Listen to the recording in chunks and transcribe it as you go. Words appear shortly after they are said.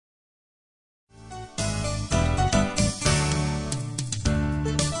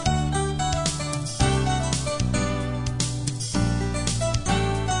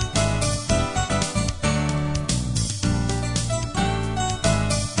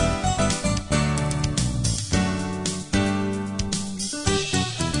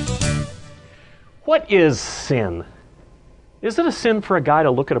What is sin? Is it a sin for a guy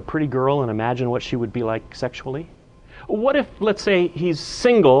to look at a pretty girl and imagine what she would be like sexually? What if, let's say, he's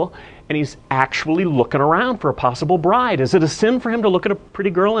single and he's actually looking around for a possible bride? Is it a sin for him to look at a pretty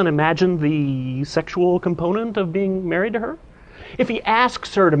girl and imagine the sexual component of being married to her? If he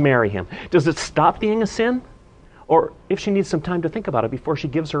asks her to marry him, does it stop being a sin? Or if she needs some time to think about it before she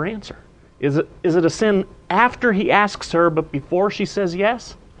gives her answer? Is it a sin after he asks her but before she says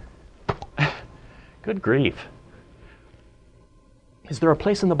yes? Good grief. Is there a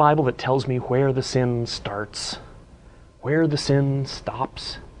place in the Bible that tells me where the sin starts? Where the sin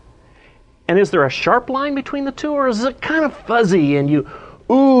stops? And is there a sharp line between the two, or is it kind of fuzzy and you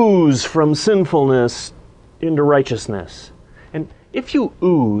ooze from sinfulness into righteousness? And if you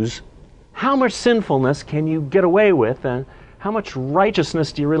ooze, how much sinfulness can you get away with, and how much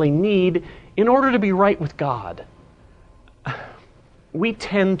righteousness do you really need in order to be right with God? We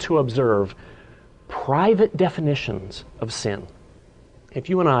tend to observe private definitions of sin. If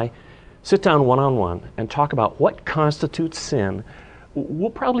you and I sit down one-on-one and talk about what constitutes sin, we'll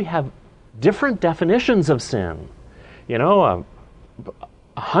probably have different definitions of sin. 100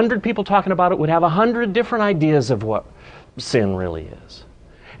 people talking about it would have 100 different ideas of what sin really is.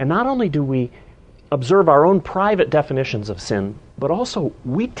 And not only do we observe our own private definitions of sin, but also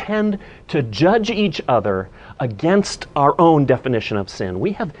we tend to judge each other against our own definition of sin.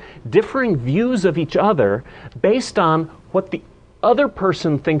 We have differing views of each other based on what the other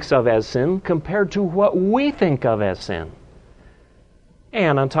person thinks of as sin compared to what we think of as sin.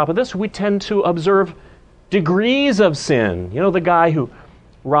 And on top of this, we tend to observe degrees of sin. The guy who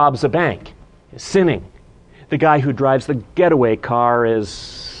robs a bank is sinning. The guy who drives the getaway car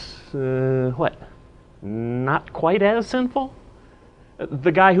is, not quite as sinful?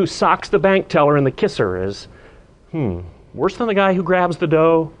 The guy who socks the bank teller and the kisser is, worse than the guy who grabs the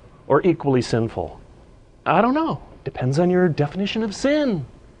dough, or equally sinful? I don't know. Depends on your definition of sin.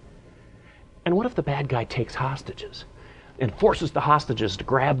 And what if the bad guy takes hostages and forces the hostages to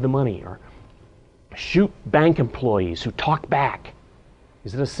grab the money or shoot bank employees who talk back?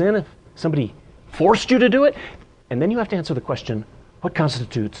 Is it a sin if somebody forced you to do it? And then you have to answer the question, what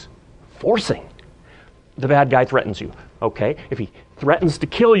constitutes forcing? The bad guy threatens you. Okay, if he threatens to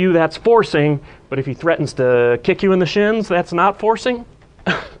kill you, that's forcing. But if he threatens to kick you in the shins, that's not forcing?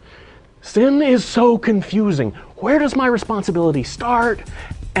 Sin is so confusing. Where does my responsibility start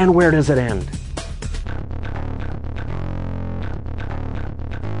and where does it end?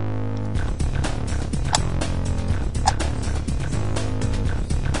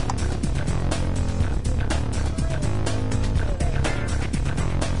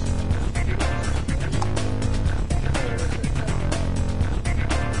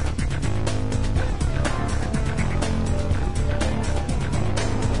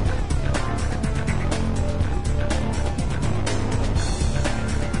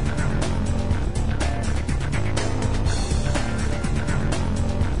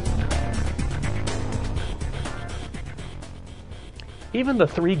 Even the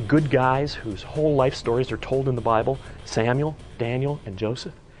three good guys whose whole life stories are told in the Bible, Samuel, Daniel, and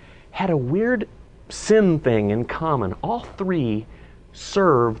Joseph, had a weird sin thing in common. All three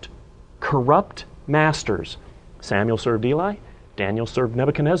served corrupt masters. Samuel served Eli, Daniel served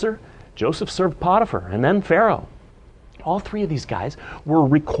Nebuchadnezzar, Joseph served Potiphar, and then Pharaoh. All three of these guys were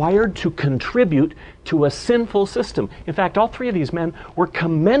required to contribute to a sinful system. In fact, all three of these men were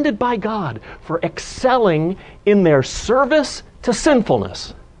commended by God for excelling in their service to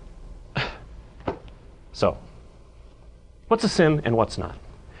sinfulness. So, what's a sin and what's not?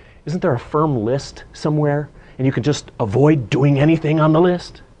 Isn't there a firm list somewhere and you can just avoid doing anything on the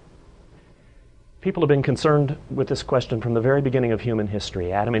list? People have been concerned with this question from the very beginning of human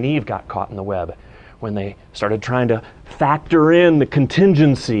history. Adam and Eve got caught in the web when they started trying to factor in the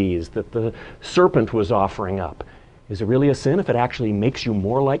contingencies that the serpent was offering up. Is it really a sin if it actually makes you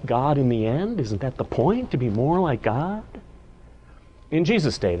more like God in the end? Isn't that the point, to be more like God? In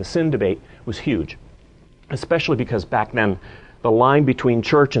Jesus' day, the sin debate was huge, especially because back then the line between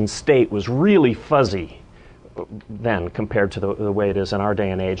church and state was really fuzzy then compared to the way it is in our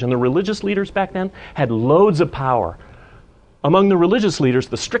day and age. And the religious leaders back then had loads of power. Among the religious leaders,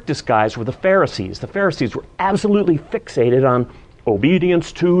 the strictest guys were the Pharisees. The Pharisees were absolutely fixated on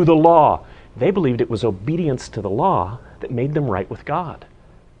obedience to the law. They believed it was obedience to the law that made them right with God.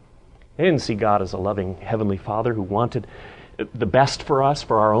 They didn't see God as a loving Heavenly Father who wanted the best for us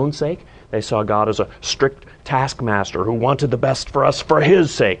for our own sake. They saw God as a strict taskmaster who wanted the best for us for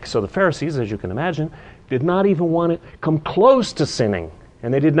His sake. So the Pharisees, as you can imagine, did not even want to come close to sinning.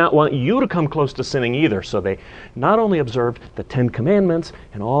 And they did not want you to come close to sinning either. So they not only observed the Ten Commandments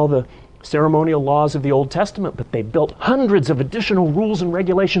and all the ceremonial laws of the Old Testament, but they built hundreds of additional rules and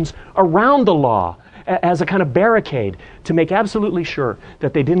regulations around the law as a kind of barricade to make absolutely sure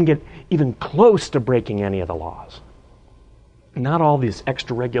that they didn't get even close to breaking any of the laws. Not all these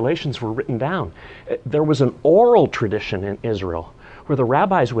extra regulations were written down. There was an oral tradition in Israel where the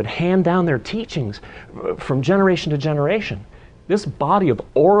rabbis would hand down their teachings from generation to generation. This body of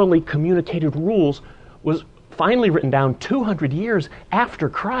orally communicated rules was finally written down 200 years after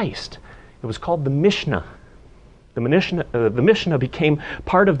Christ. It was called the Mishnah. The Mishnah became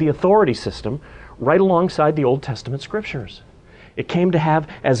part of the authority system right alongside the Old Testament scriptures. It came to have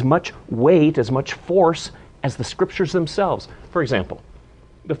as much weight, as much force as the scriptures themselves. For example,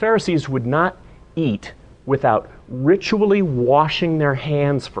 the Pharisees would not eat without ritually washing their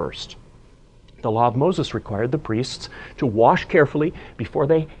hands first. The law of Moses required the priests to wash carefully before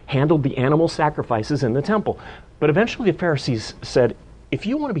they handled the animal sacrifices in the temple. But eventually the Pharisees said, if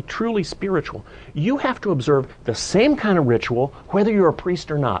you want to be truly spiritual, you have to observe the same kind of ritual whether you're a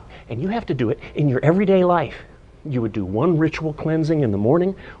priest or not. And you have to do it in your everyday life. You would do one ritual cleansing in the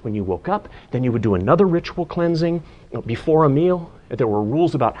morning when you woke up. Then you would do another ritual cleansing before a meal. There were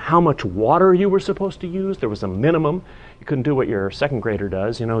rules about how much water you were supposed to use. There was a minimum. You couldn't do what your second grader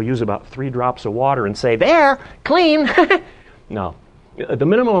does, use about 3 drops of water and say, there, clean. No. The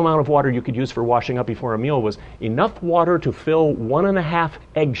minimum amount of water you could use for washing up before a meal was enough water to fill 1.5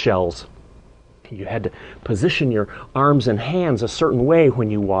 eggshells. You had to position your arms and hands a certain way when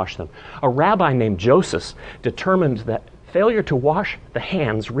you wash them. A rabbi named Joseph determined that failure to wash the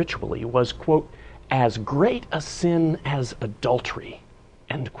hands ritually was, quote, as great a sin as adultery,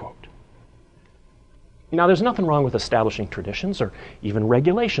 end quote. Now, there's nothing wrong with establishing traditions or even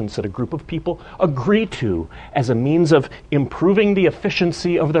regulations that a group of people agree to as a means of improving the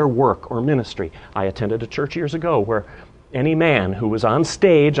efficiency of their work or ministry. I attended a church years ago where any man who was on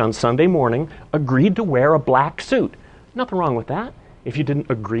stage on Sunday morning agreed to wear a black suit. Nothing wrong with that. If you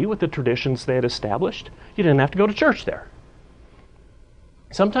didn't agree with the traditions they had established, you didn't have to go to church there.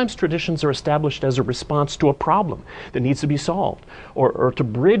 Sometimes traditions are established as a response to a problem that needs to be solved, or to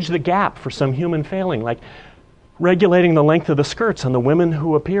bridge the gap for some human failing, like regulating the length of the skirts on the women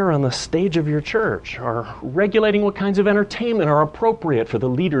who appear on the stage of your church, or regulating what kinds of entertainment are appropriate for the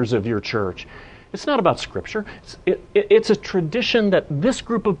leaders of your church. It's not about Scripture. It's a tradition that this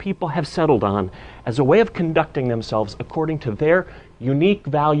group of people have settled on as a way of conducting themselves according to their unique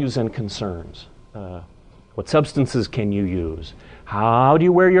values and concerns. What substances can you use? How do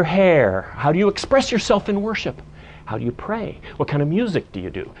you wear your hair? How do you express yourself in worship? How do you pray? What kind of music do you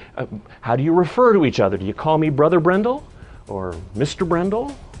do? How do you refer to each other? Do you call me Brother Brendel? Or Mr.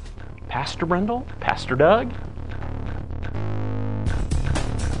 Brendel? Pastor Brendel? Pastor Doug?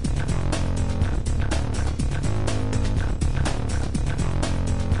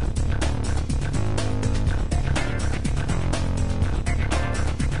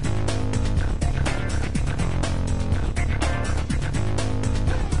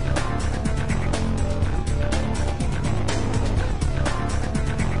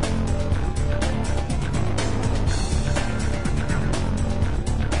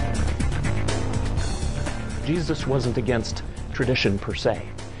 Jesus wasn't against tradition per se.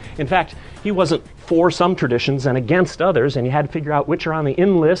 In fact, he wasn't for some traditions and against others, and you had to figure out which are on the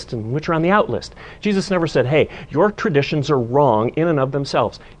in list and which are on the out list. Jesus never said, hey, your traditions are wrong in and of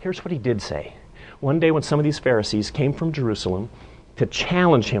themselves. Here's what he did say. One day when some of these Pharisees came from Jerusalem to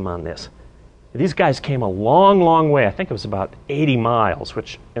challenge him on this, these guys came a long, long way. I think it was about 80 miles,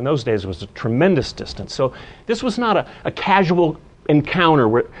 which in those days was a tremendous distance. So this was not a casual encounter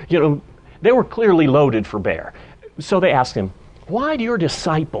where, they were clearly loaded for bear. So they asked him, why do your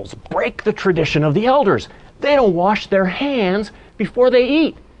disciples break the tradition of the elders? They don't wash their hands before they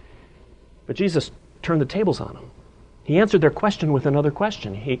eat. But Jesus turned the tables on them. He answered their question with another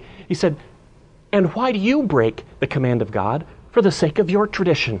question. He said, and why do you break the command of God for the sake of your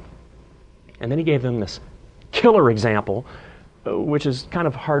tradition? And then he gave them this killer example, which is kind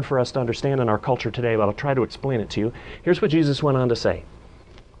of hard for us to understand in our culture today, but I'll try to explain it to you. Here's what Jesus went on to say.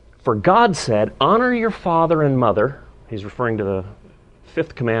 For God said, honor your father and mother. He's referring to the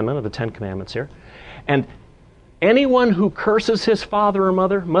 5th commandment of the 10 commandments here. And anyone who curses his father or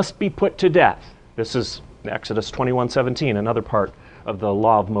mother must be put to death. This is Exodus 21:17, another part of the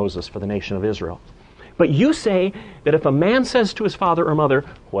law of Moses for the nation of Israel. But you say that if a man says to his father or mother,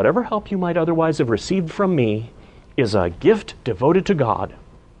 whatever help you might otherwise have received from me is a gift devoted to God,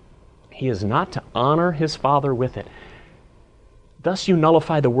 he is not to honor his father with it. Thus you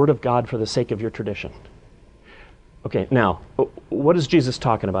nullify the word of God for the sake of your tradition. Okay, now, what is Jesus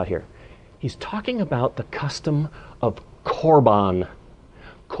talking about here? He's talking about the custom of korban.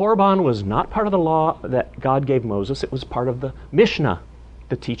 Korban was not part of the law that God gave Moses. It was part of the Mishnah,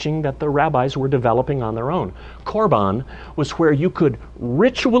 the teaching that the rabbis were developing on their own. Korban was where you could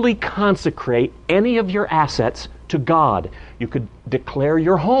ritually consecrate any of your assets to God. You could declare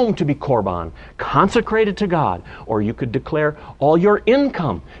your home to be Korban, consecrated to God, or you could declare all your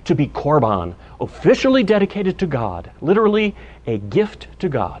income to be Korban, officially dedicated to God, literally a gift to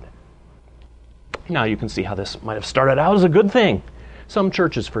God. Now you can see how this might have started out as a good thing. Some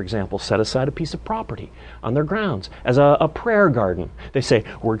churches, for example, set aside a piece of property on their grounds as a prayer garden. They say,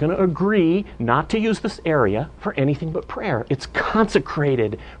 we're going to agree not to use this area for anything but prayer. It's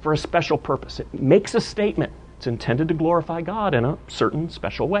consecrated for a special purpose. It makes a statement. It's intended to glorify God in a certain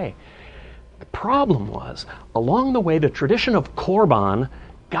special way. The problem was, along the way, the tradition of Korban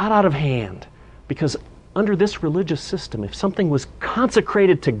got out of hand, because under this religious system, if something was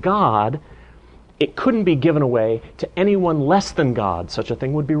consecrated to God, it couldn't be given away to anyone less than God. Such a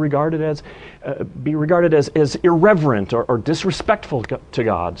thing would be regarded as irreverent or disrespectful to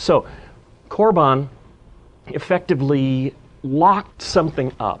God. So Korban effectively locked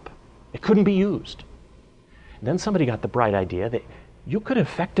something up. It couldn't be used. And then somebody got the bright idea that you could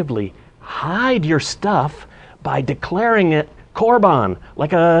effectively hide your stuff by declaring it Korban,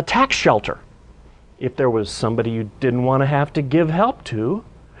 like a tax shelter. If there was somebody you didn't want to have to give help to,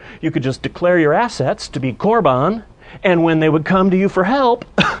 you could just declare your assets to be Korban, and when they would come to you for help,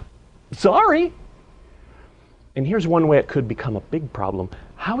 sorry. And here's one way it could become a big problem.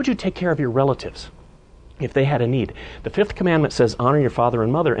 How would you take care of your relatives if they had a need? The fifth commandment says, honor your father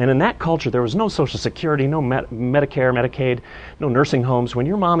and mother. And in that culture, there was no Social Security, no Medicare, Medicaid, no nursing homes. When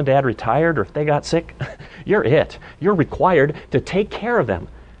your mom and dad retired or if they got sick, you're it. You're required to take care of them.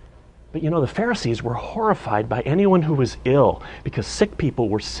 But the Pharisees were horrified by anyone who was ill because sick people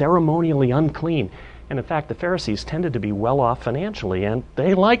were ceremonially unclean. And in fact, the Pharisees tended to be well off financially, and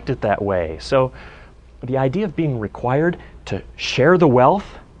they liked it that way. So the idea of being required to share the wealth,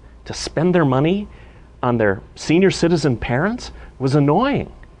 to spend their money on their senior citizen parents was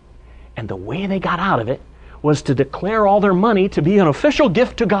annoying. And the way they got out of it was to declare all their money to be an official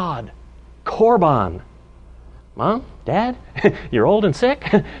gift to God. Korban. Mom, Dad, you're old and sick?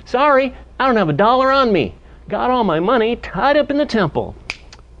 Sorry, I don't have $1 on me. Got all my money tied up in the temple.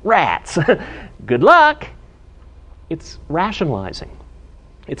 Rats. Good luck. It's rationalizing.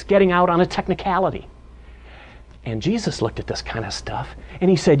 It's getting out on a technicality. And Jesus looked at this kind of stuff and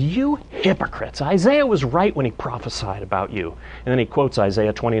he said, you hypocrites, Isaiah was right when he prophesied about you. And then he quotes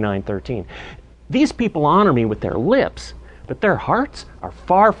Isaiah 29:13. These people honor me with their lips, but their hearts are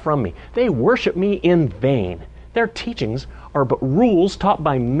far from me. They worship me in vain. Their teachings are but rules taught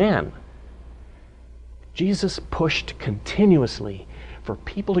by men. Jesus pushed continuously for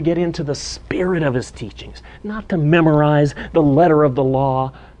people to get into the spirit of his teachings, not to memorize the letter of the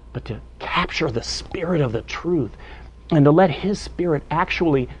law, but to capture the spirit of the truth and to let his spirit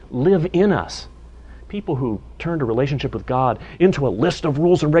actually live in us. People who turned a relationship with God into a list of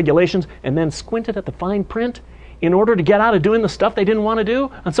rules and regulations and then squinted at the fine print in order to get out of doing the stuff they didn't want to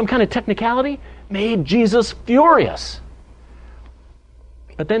do on some kind of technicality made Jesus furious.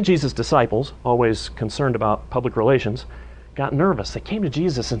 But then Jesus' disciples, always concerned about public relations, got nervous. They came to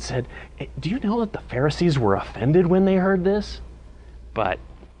Jesus and said, do you know that the Pharisees were offended when they heard this? But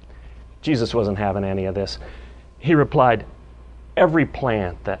Jesus wasn't having any of this. He replied, every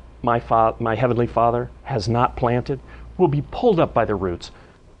plant that my heavenly Father has not planted will be pulled up by the roots.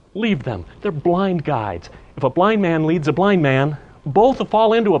 Leave them. They're blind guides. If a blind man leads a blind man, both will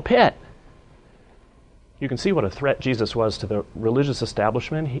fall into a pit. You can see what a threat Jesus was to the religious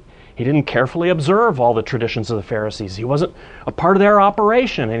establishment. He didn't carefully observe all the traditions of the Pharisees. He wasn't a part of their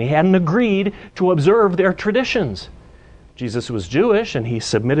operation, and he hadn't agreed to observe their traditions. Jesus was Jewish, and he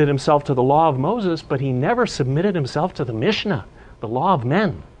submitted himself to the law of Moses, but he never submitted himself to the Mishnah, the law of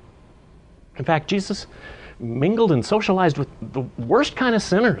men. In fact, Jesus mingled and socialized with the worst kind of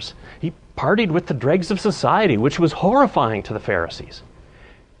sinners. He partied with the dregs of society, which was horrifying to the Pharisees.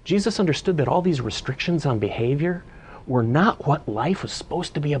 Jesus understood that all these restrictions on behavior were not what life was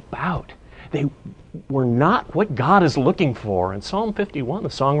supposed to be about. They were not what God is looking for. In Psalm 51, the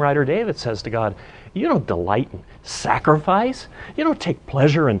songwriter David says to God, you don't delight in sacrifice. You don't take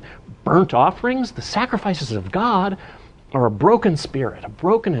pleasure in burnt offerings. The sacrifices of God are a broken spirit, a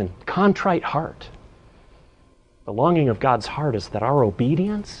broken and contrite heart. The longing of God's heart is that our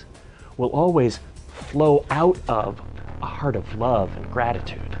obedience will always flow out of a heart of love and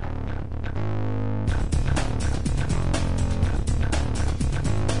gratitude.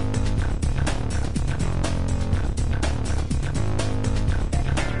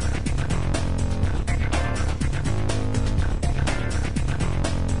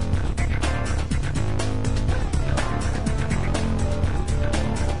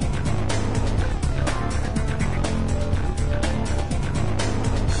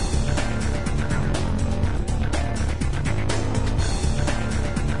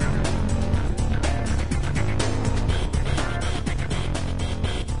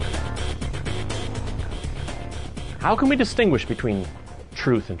 How can we distinguish between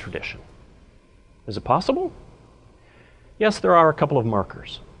truth and tradition? Is it possible? Yes, there are a couple of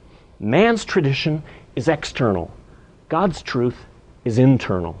markers. Man's tradition is external. God's truth is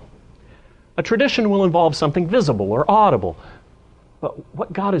internal. A tradition will involve something visible or audible, but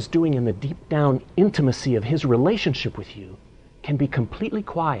what God is doing in the deep down intimacy of His relationship with you can be completely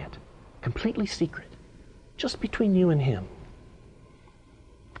quiet, completely secret, just between you and Him.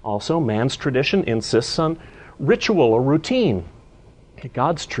 Also, man's tradition insists on ritual or routine.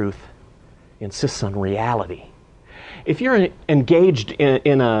 God's truth insists on reality. If you're engaged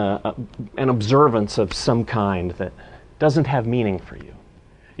in an observance of some kind that doesn't have meaning for you,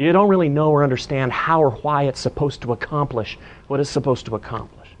 you don't really know or understand how or why it's supposed to accomplish what it's supposed to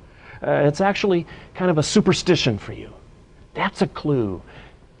accomplish. It's actually kind of a superstition for you. That's a clue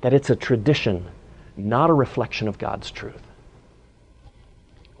that it's a tradition, not a reflection of God's truth.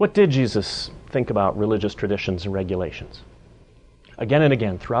 What did Jesus think about religious traditions and regulations? Again and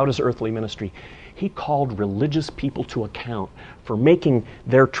again, throughout His earthly ministry, He called religious people to account for making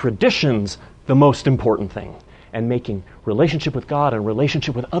their traditions the most important thing and making relationship with God and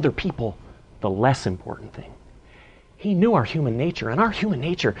relationship with other people the less important thing. He knew our human nature, and our human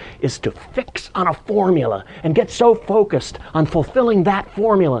nature is to fix on a formula and get so focused on fulfilling that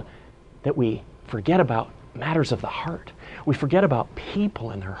formula that we forget about matters of the heart. We forget about people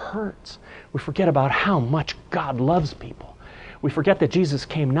and their hurts. We forget about how much God loves people. We forget that Jesus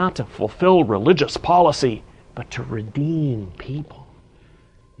came not to fulfill religious policy, but to redeem people.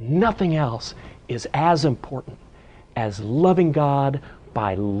 Nothing else is as important as loving God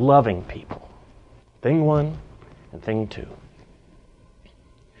by loving people. Thing one and thing two.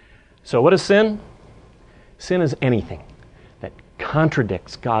 So what is sin? Sin is anything that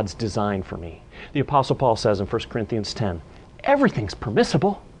contradicts God's design for me. The Apostle Paul says in 1 Corinthians 10, everything's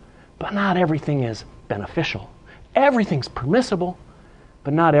permissible, but not everything is beneficial. Everything's permissible,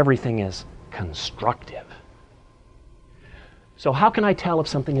 but not everything is constructive. So how can I tell if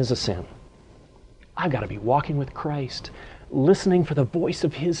something is a sin? I've got to be walking with Christ, listening for the voice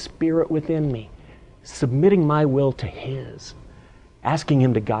of His Spirit within me, submitting my will to His, asking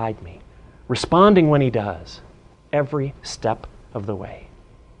Him to guide me, responding when He does, every step of the way.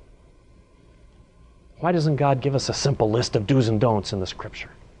 Why doesn't God give us a simple list of do's and don'ts in the Scripture?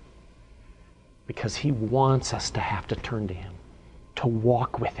 Because He wants us to have to turn to Him, to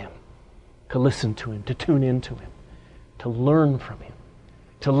walk with Him, to listen to Him, to tune into Him, to learn from Him,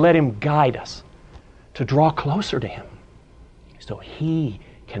 to let Him guide us, to draw closer to Him, so He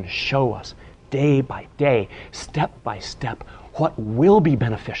can show us day by day, step by step, what will be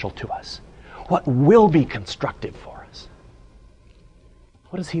beneficial to us, what will be constructive for us.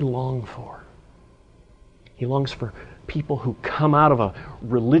 What does He long for? He longs for people who come out of a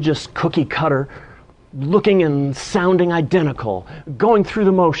religious cookie cutter, looking and sounding identical, going through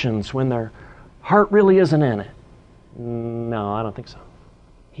the motions when their heart really isn't in it. No, I don't think so.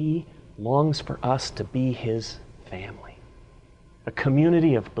 He longs for us to be His family. A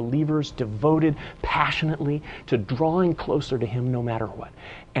community of believers devoted passionately to drawing closer to Him no matter what,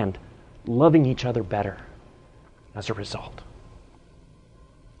 and loving each other better as a result.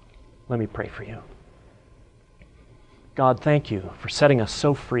 Let me pray for you. God, thank You for setting us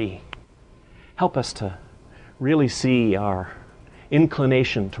so free. Help us to really see our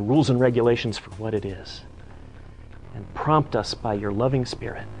inclination to rules and regulations for what it is, and prompt us by Your loving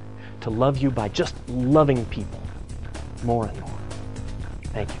Spirit to love You by just loving people more and more.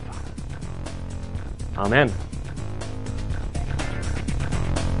 Thank You, Father. Amen.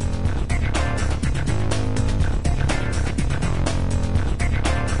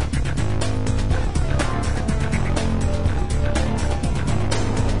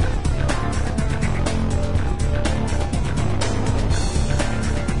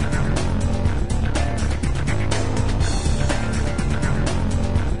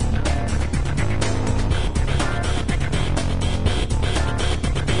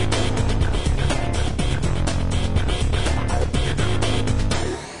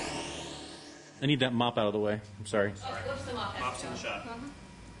 I need that mop out of the way. I'm sorry. Mops in the shop.